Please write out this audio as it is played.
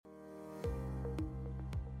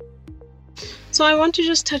So I want to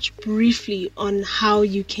just touch briefly on how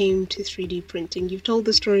you came to 3D printing. You've told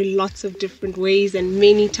the story lots of different ways and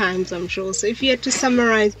many times, I'm sure. So if you had to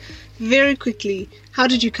summarize very quickly, how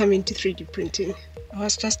did you come into 3D printing? I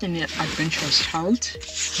was just an adventurous child who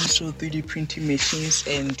saw 3D printing machines,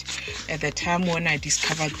 and at the time when I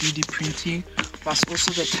discovered 3D printing was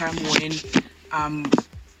also the time when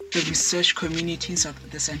the research community,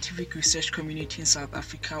 the scientific research community in South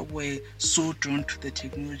Africa were so drawn to the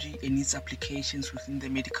technology and its applications within the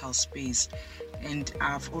medical space. And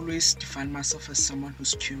I've always defined myself as someone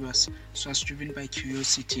who's curious, so I was driven by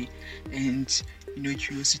curiosity. And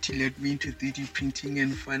curiosity led me into 3D printing,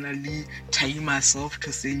 and finally tying myself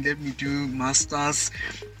to saying, let me do masters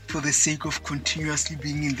for the sake of continuously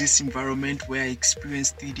being in this environment where I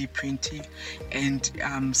experience 3D printing and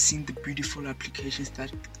seeing the beautiful applications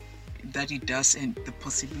that it does and the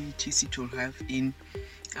possibilities it will have in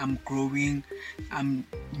growing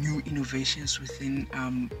new innovations within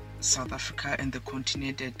South Africa and the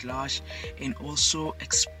continent at large, and also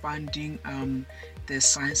expanding the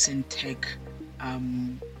science and tech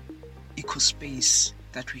ecospace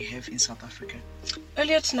that we have in South Africa.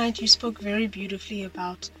 Earlier tonight you spoke very beautifully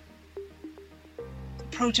about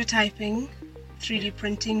prototyping 3D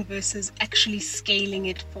printing versus actually scaling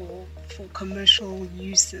it for commercial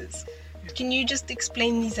uses. Can you just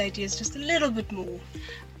explain these ideas just a little bit more?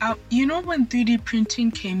 When 3D printing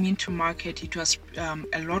came into market, it was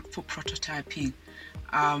a lot for prototyping.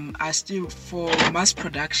 For mass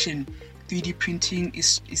production, 3D printing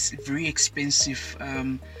is very expensive.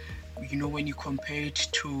 When you compare it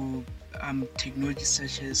to technologies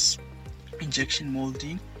such as injection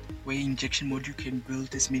molding, where injection molding can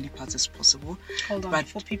build as many parts as possible. Hold on,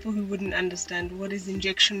 for people who wouldn't understand, what is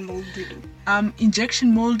injection molding?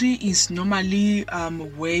 Injection molding is normally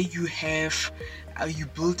where you have you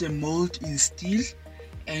build a mold in steel,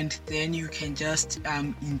 and then you can just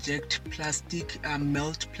inject plastic,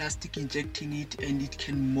 melt plastic, injecting it, and it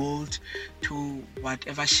can mold to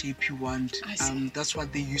whatever shape you want. That's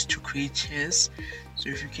what they use to create chairs. So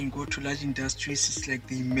if you can go to large industries, it's like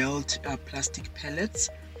they melt plastic pellets,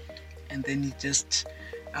 and then it just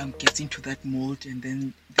gets into that mold, and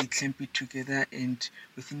then they clamp it together, and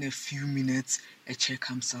within a few minutes a chair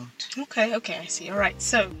comes out. Okay, I see. All right,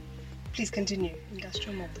 so please continue.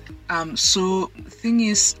 Industrial molding. So the thing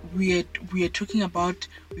is, we are talking about,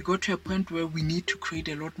 we got to a point where we need to create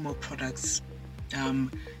a lot more products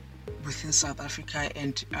within South Africa,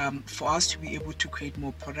 and for us to be able to create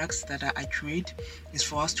more products that are accurate is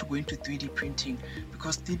for us to go into 3D printing,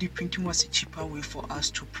 because 3D printing was a cheaper way for us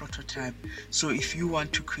to prototype. So if you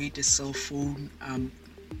want to create a cell phone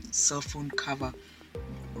cover,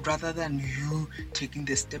 rather than you taking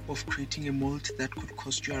the step of creating a mold that could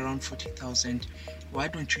cost you around 40,000, why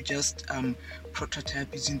don't you just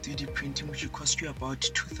prototype using 3D printing, which will cost you about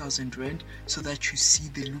 2,000 rand, so that you see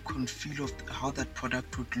the look and feel of how that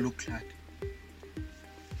product would look like.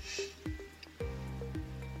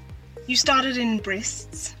 You started in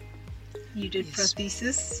breasts, you did Yes.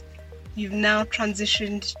 prosthesis. You've now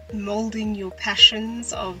transitioned molding your passion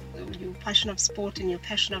of sport and your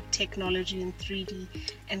passion of technology in 3D,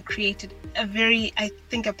 and created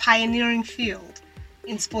a pioneering field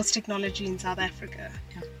in sports technology in South Africa.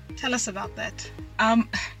 Yeah. Tell us about that. I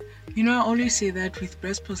always say that with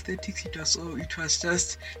breast prosthetics, it was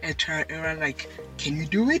just a trial error. Like, can you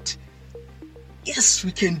do it? Yes,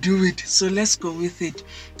 we can do it, so let's go with it.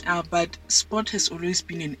 But sport has always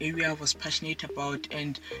been an area I was passionate about,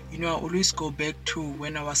 and I always go back to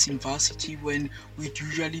when I was in varsity, when we'd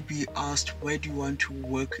usually be asked, where do you want to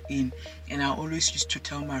work in? And I always used to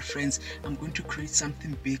tell my friends, I'm going to create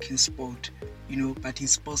something big in sport, but in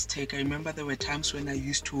sports tech. I remember there were times when I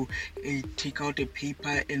used to take out a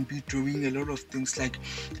paper and be drawing a lot of things, like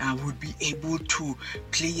would be able to,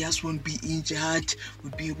 players won't be injured,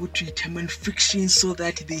 would be able to determine friction so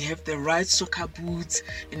that they have the right soccer boots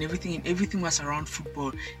and everything was around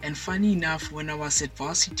football. And funny enough, when I was at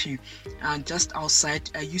varsity, just outside,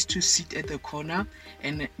 I used to sit at the corner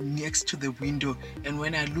and next to the window, and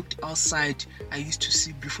when I looked outside, I used to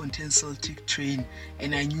see Bloemfontein Celtic train,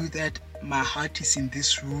 and I knew that my heart is in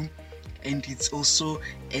this room, and it's also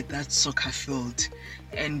at that soccer field.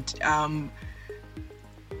 And I'm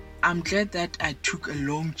glad that I took a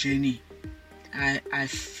long journey. I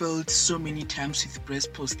failed so many times with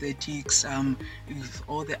breast prosthetics, with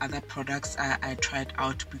all the other products I tried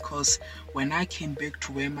out, because when I came back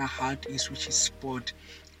to where my heart is, which is sport,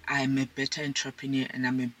 I'm a better entrepreneur, and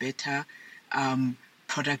I'm a better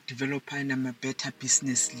product developer, and I'm a better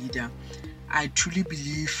business leader. I truly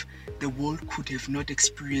believe the world could have not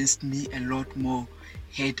experienced me a lot more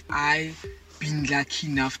had I been lucky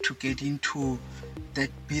enough to get into that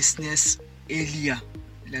business earlier,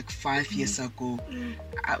 like 5 years ago.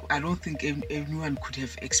 I don't think anyone could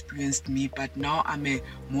have experienced me, but now I'm a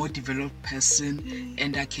more developed person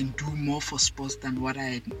and I can do more for sports than what I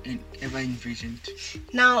had ever envisioned.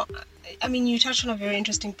 Now, I mean, you touched on a very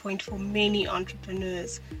interesting point for many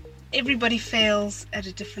entrepreneurs. Everybody fails at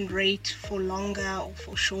a different rate, for longer or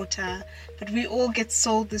for shorter, but we all get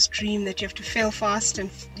sold this dream that you have to fail fast and,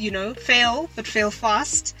 fail, but fail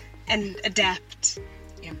fast and adapt.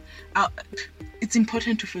 Yeah. It's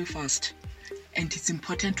important to fail fast, and it's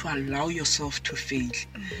important to allow yourself to fail.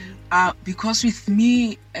 Because with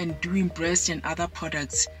me and doing breast and other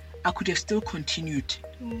products, I could have still continued.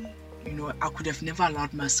 I could have never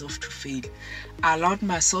allowed myself to fail. I allowed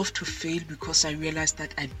myself to fail because I realized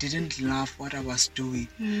that I didn't love what I was doing.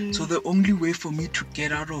 So the only way for me to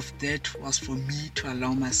get out of that was for me to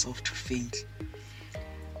allow myself to fail.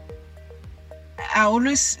 I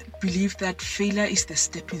always believe that failure is the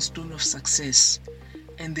stepping stone of success,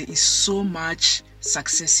 and there is so much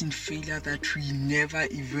success in failure that we never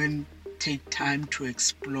even take time to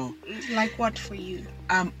explore. Like what for you?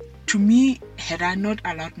 To me, had I not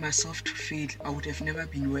allowed myself to fail, I would have never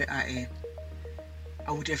been where I am.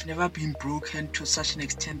 I would have never been broken to such an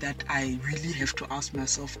extent that I really have to ask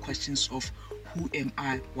myself questions of who am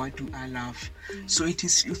I? What do I love? So it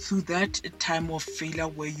is through that time of failure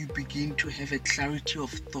where you begin to have a clarity of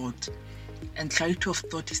thought. And clarity of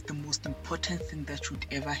thought is the most important thing that you would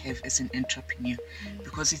ever have as an entrepreneur,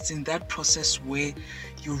 because it's in that process where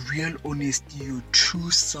your real honesty, your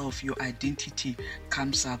true self, your identity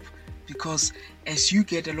comes up. Because as you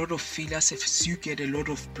get a lot of failures, as you get a lot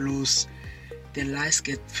of blows, the lies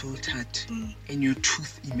get filtered and your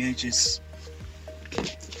truth emerges.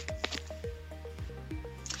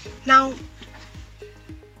 Now,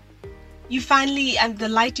 you finally, and the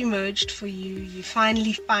light emerged for you, you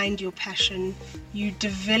finally find your passion, you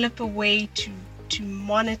develop a way to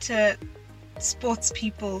monitor sports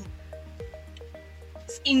people's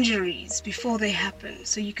injuries before they happen.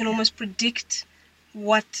 So you can almost predict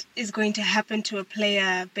what is going to happen to a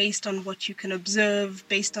player based on what you can observe,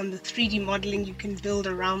 based on the 3D modeling you can build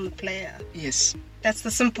around the player. Yes. That's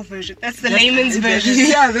the simple version. That's the layman's version.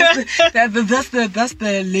 Yeah, that's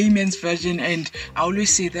the layman's version. And I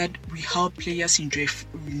always say that we help players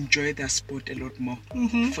enjoy their sport a lot more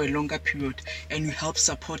for a longer period, and we help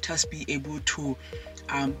supporters be able to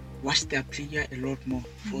watch their player a lot more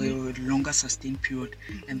for a longer sustained period.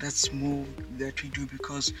 And that's more that we do,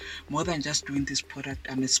 because more than just doing this product,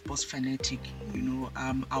 I'm a sports fanatic.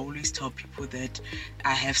 I always tell people that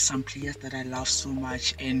I have some players that I love so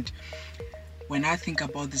much, and when I think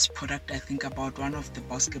about this product, I think about one of the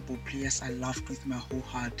basketball players I loved with my whole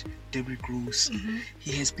heart, Derrick Rose.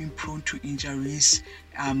 He has been prone to injuries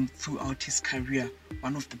throughout his career.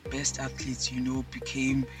 One of the best athletes,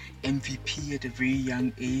 became MVP at a very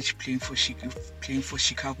young age, playing for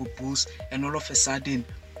Chicago Bulls, and all of a sudden,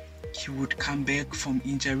 he would come back from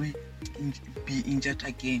injury, be injured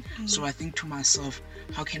again. So I think to myself,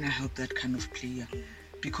 how can I help that kind of player?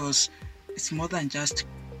 Because it's more than just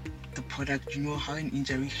the product. How an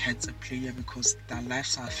injury hurts a player, because their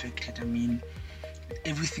lives are affected. I mean,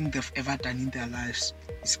 everything they've ever done in their lives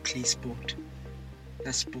is play sport.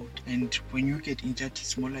 That's sport. And when you get injured,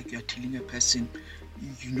 it's more like you're telling a person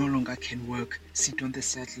you no longer can work, sit on the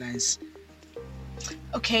sidelines.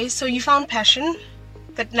 Okay, so you found passion,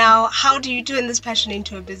 but now how do you turn this passion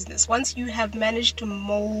into a business? Once you have managed to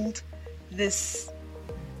mold this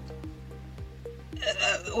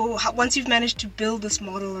once you've managed to build this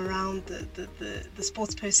model around the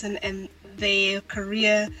sports person, and their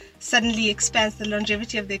career suddenly expands, the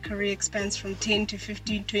longevity of their career expands from 10 to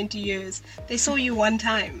 15, 20 years. They saw you one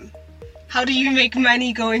time. How do you make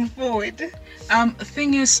money going forward? The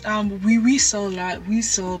thing is,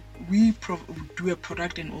 we do a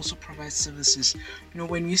product and also provide services.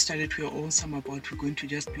 When we started, we were awesome about we're going to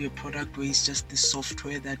just do a product where it's just the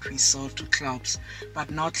software that we sell to clubs.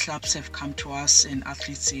 But now clubs have come to us, and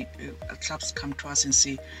clubs come to us and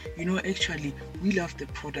say, actually, we love the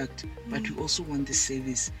product, but we also want the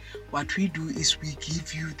service. What we do is we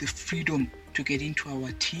give you the freedom to get into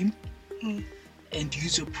our team and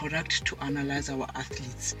use your product to analyze our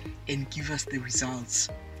athletes and give us the results.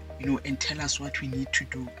 And tell us what we need to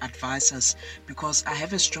do, advise us, because I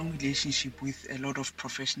have a strong relationship with a lot of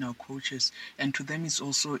professional coaches, and to them it's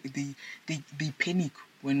also they panic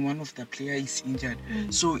when one of the player is injured.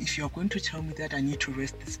 So if you're going to tell me that I need to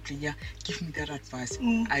rest this player, give me that advice.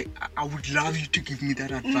 I would love you to give me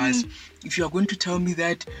that advice. If you're going to tell me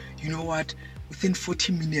that, you know what, within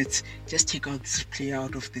 40 minutes, just take out this player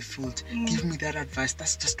out of the field, give me that advice.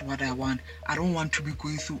 That's just what I want. I don't want to be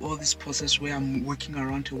going through all this process where I'm working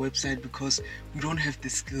around a website because we don't have the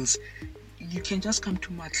skills. You can just come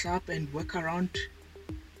to my club and work around.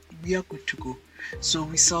 We are good to go. So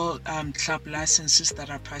we sell club licenses that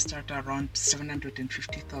are priced at around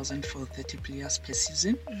 750,000 for 30 players per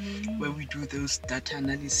season, where we do those data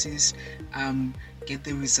analysis, get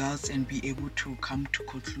the results, and be able to come to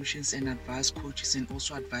conclusions and advise coaches and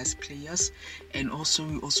also advise players. And also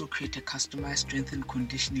we also create a customized strength and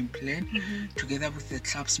conditioning plan together with the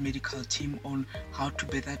club's medical team on how to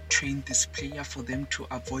better train this player for them to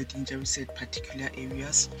avoid injuries at particular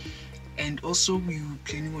areas. And also we're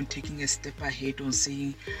planning on taking a step ahead on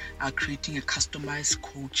saying creating a customized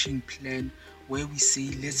coaching plan where we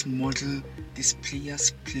say let's model this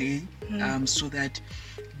player's play so that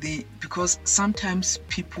because sometimes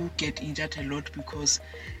people get injured a lot because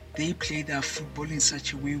they play their football in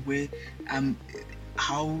such a way where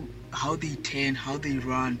how they turn, how they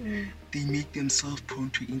run, they make themselves prone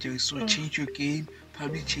to injury. So change your game,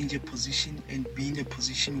 probably change your position and be in a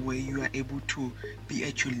position where you are able to be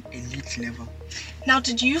at your elite level. Now,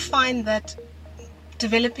 did you find that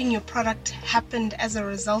developing your product happened as a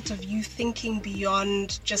result of you thinking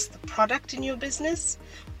beyond just the product in your business?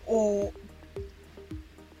 Or,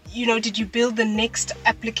 did you build the next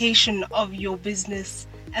application of your business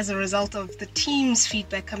as a result of the team's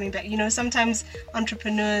feedback coming back? Sometimes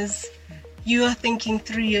entrepreneurs, you are thinking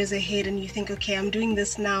 3 years ahead and you think, okay, I'm doing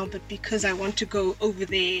this now, but because I want to go over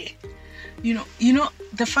there.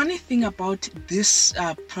 The funny thing about this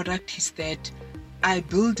product is that I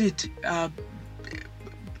build it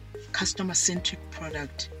customer-centric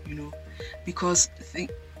product, because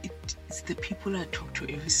it's the people I talk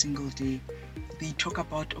to every single day. They talk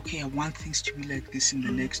about, okay, I want things to be like this in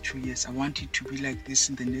the next 2 years. I want it to be like this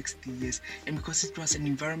in the next 3 years. And because it was an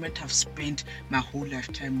environment I've spent my whole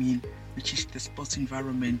lifetime in, which is the sports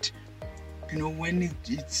environment, when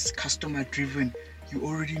it's customer driven, you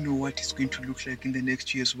already know what it's going to look like in the next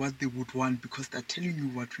 2 years, what they would want, because they're telling you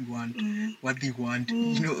what we want, what they want,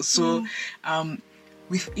 So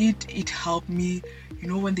with it helped me,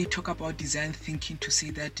 when they talk about design thinking, to say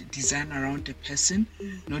that design around a person,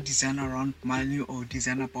 not design around money or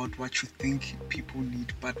design about what you think people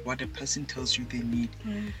need, but what a person tells you they need.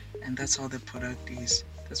 And that's how the product is.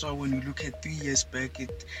 That's why when you look at 3 years back,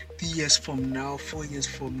 3 years from now, 4 years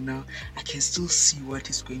from now, I can still see what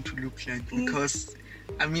it's going to look like. Because,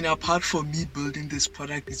 apart from me building this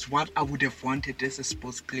product, it's what I would have wanted as a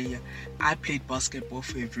sports player. I played basketball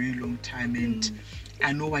for a very long time, and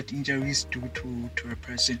I know what injuries do to a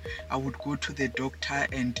person. I would go to the doctor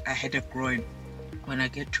and I had a groin. When I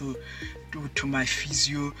get to my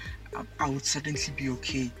physio, I would suddenly be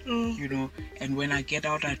okay, and when I get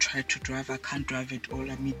out, I try to drive. I can't drive at all.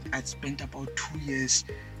 I spent about 2 years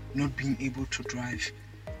not being able to drive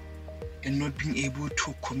and not being able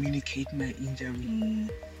to communicate my injury.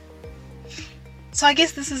 So I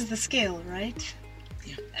guess this is the scale, right?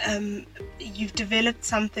 Yeah. You've developed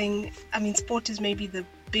something. Sport is maybe the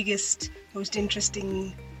biggest, most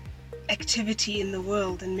interesting activity in the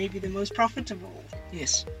world and maybe the most profitable.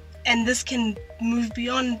 Yes. And this can move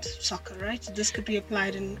beyond soccer, right? This could be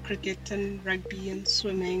applied in cricket and rugby and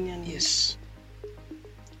swimming and... Yes.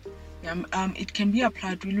 It can be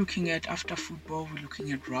applied. We're looking at, after football, we're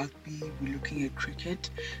looking at rugby, we're looking at cricket,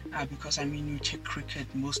 because you check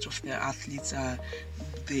cricket, most of the athletes are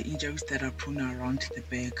the injuries that are prone around the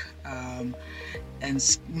back,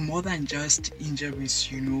 and more than just injuries,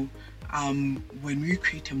 when we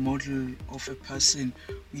create a model of a person,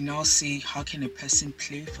 we now say, how can a person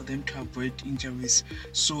play for them to avoid injuries?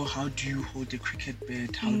 So how do you hold a cricket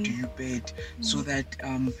bat? How do you bat? So that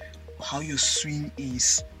how your swing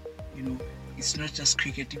is, it's not just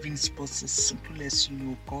cricket, even sports as simple as,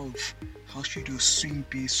 golf. How should your swing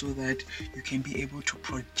be so that you can be able to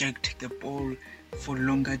project the ball for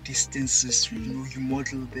longer distances? You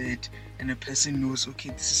model that, and a person knows, okay,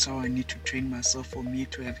 this is how I need to train myself for me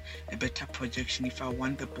to have a better projection. If I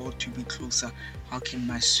want the ball to be closer, how can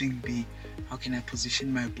my swing be? How can I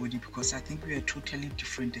position my body? Because I think we are totally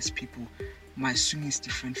different as people. My swing is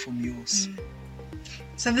different from yours.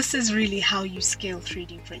 So this is really how you scale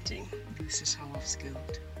 3D printing. This is how I've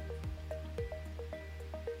scaled.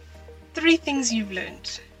 3 things you've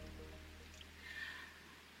learned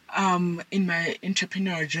in my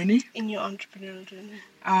entrepreneurial journey. In your entrepreneurial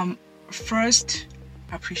journey. First,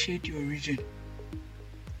 appreciate your origin.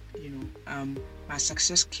 my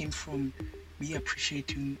success came from me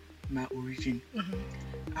appreciating my origin.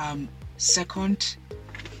 Second,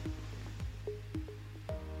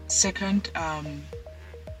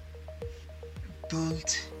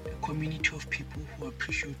 build a community of people who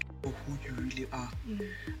appreciate you for who you really are.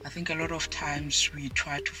 I think a lot of times we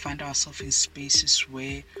try to find ourselves in spaces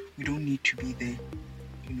where we don't need to be there.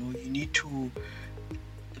 You know, you need to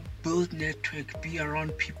build network, be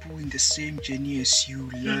around people in the same journey as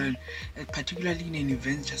you, learn, and particularly in an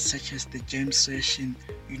event such as the jam session.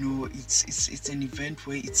 You know, it's an event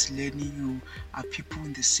where it's learning. You are people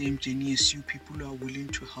in the same journey as you, people who are willing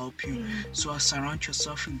to help you. So surround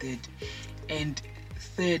yourself in that. And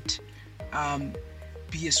third,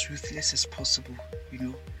 be as ruthless as possible, you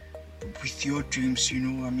know, with your dreams. You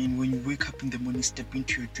know, I mean, when you wake up in the morning, step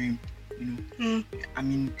into your dream, you know. I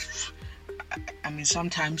mean,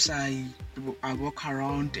 sometimes I walk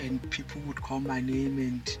around and people would call my name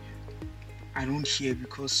and I don't hear,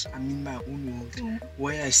 because I'm in my own world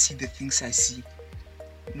where I see the things I see.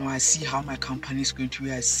 You know, I see how my company is going to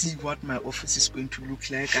be. I see what my office is going to look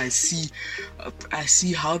like. I see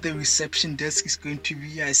how the reception desk is going to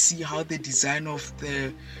be. I see how the design of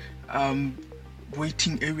the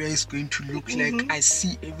waiting area is going to look like. I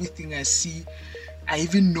see everything. I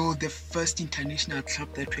even know the first international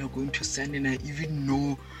club that we are going to sign, and I even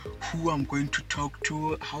know who I'm going to talk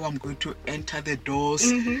to, how I'm going to enter the doors.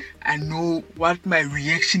 I know what my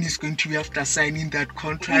reaction is going to be after signing that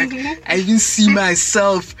contract. I even see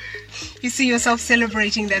myself. You see yourself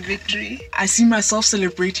celebrating that victory. I see myself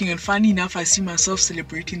celebrating, and funny enough, I see myself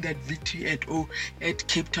celebrating that victory at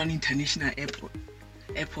Cape Town International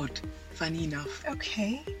Airport. Funny enough.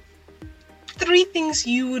 Okay. 3 things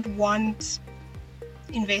you would want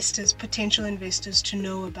potential investors to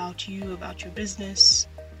know about you, about your business,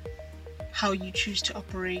 how you choose to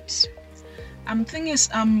operate. Thing is,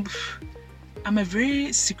 I'm a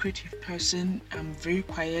very secretive person. I'm very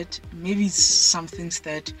quiet. Maybe it's some things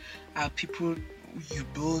that people you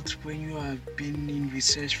build when you have been in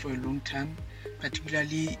research for a long time,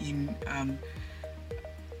 particularly in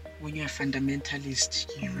when you're a fundamentalist.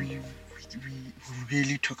 We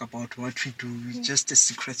really talk about what we do. It's just a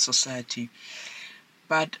secret society.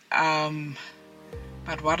 But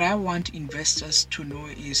what I want investors to know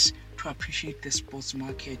is to appreciate the sports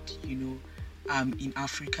market, you know, in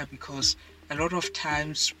Africa, because a lot of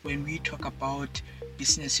times when we talk about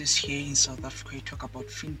businesses here in South Africa, we talk about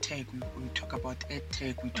fintech, we talk about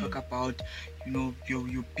edtech, we talk about, you know,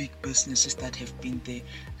 your big businesses that have been there.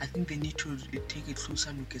 I think they need to take a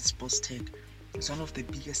closer look at sports tech. It's one of the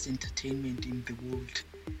biggest entertainment in the world.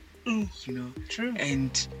 You know, true.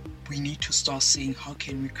 And we need to start saying, how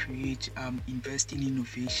can we create, invest in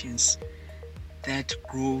innovations that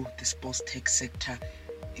grow the sports tech sector,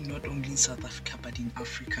 not only in South Africa but in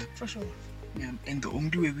Africa. For sure. Yeah, and the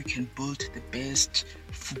only way we can build the best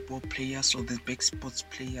football players or the best sports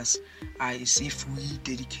players is if we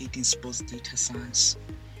dedicate in sports data science.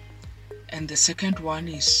 And the second one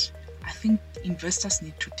is, I think investors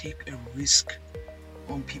need to take a risk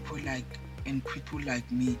on people like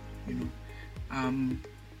me, you know.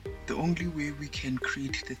 The only way we can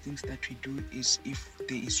create the things that we do is if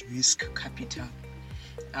there is risk capital.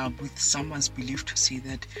 With someone's belief to say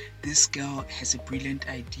that this girl has a brilliant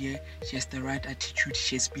idea, she has the right attitude,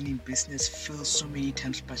 she has been in business, failed so many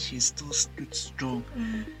times, but she still stood strong.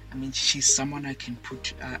 I mean, she's someone I can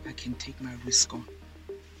take my risk on.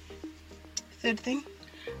 Third thing?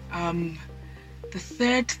 The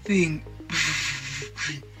third thing,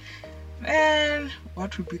 man,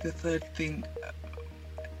 what would be the third thing?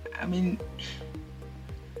 I mean,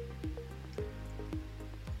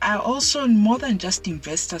 I also, more than just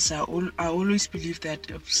investors, I always believe that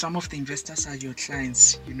some of the investors are your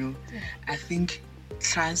clients, you know. Yeah. I think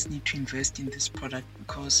clients need to invest in this product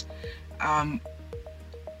because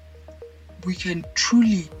we can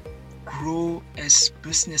truly grow as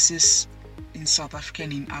businesses in South Africa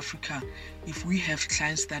and in Africa if we have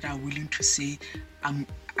clients that are willing to say,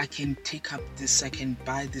 I can take up this, I can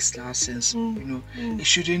buy this license. You know, it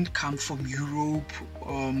shouldn't come from Europe,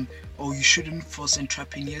 or you shouldn't force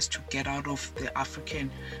entrepreneurs to get out of the Africa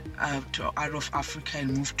and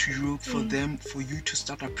move to Europe for you to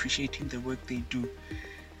start appreciating the work they do.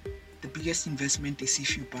 The biggest investment is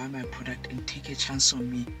if you buy my product and take a chance on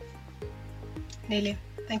me. Nele,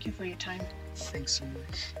 thank you for your time. Thanks so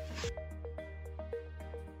much.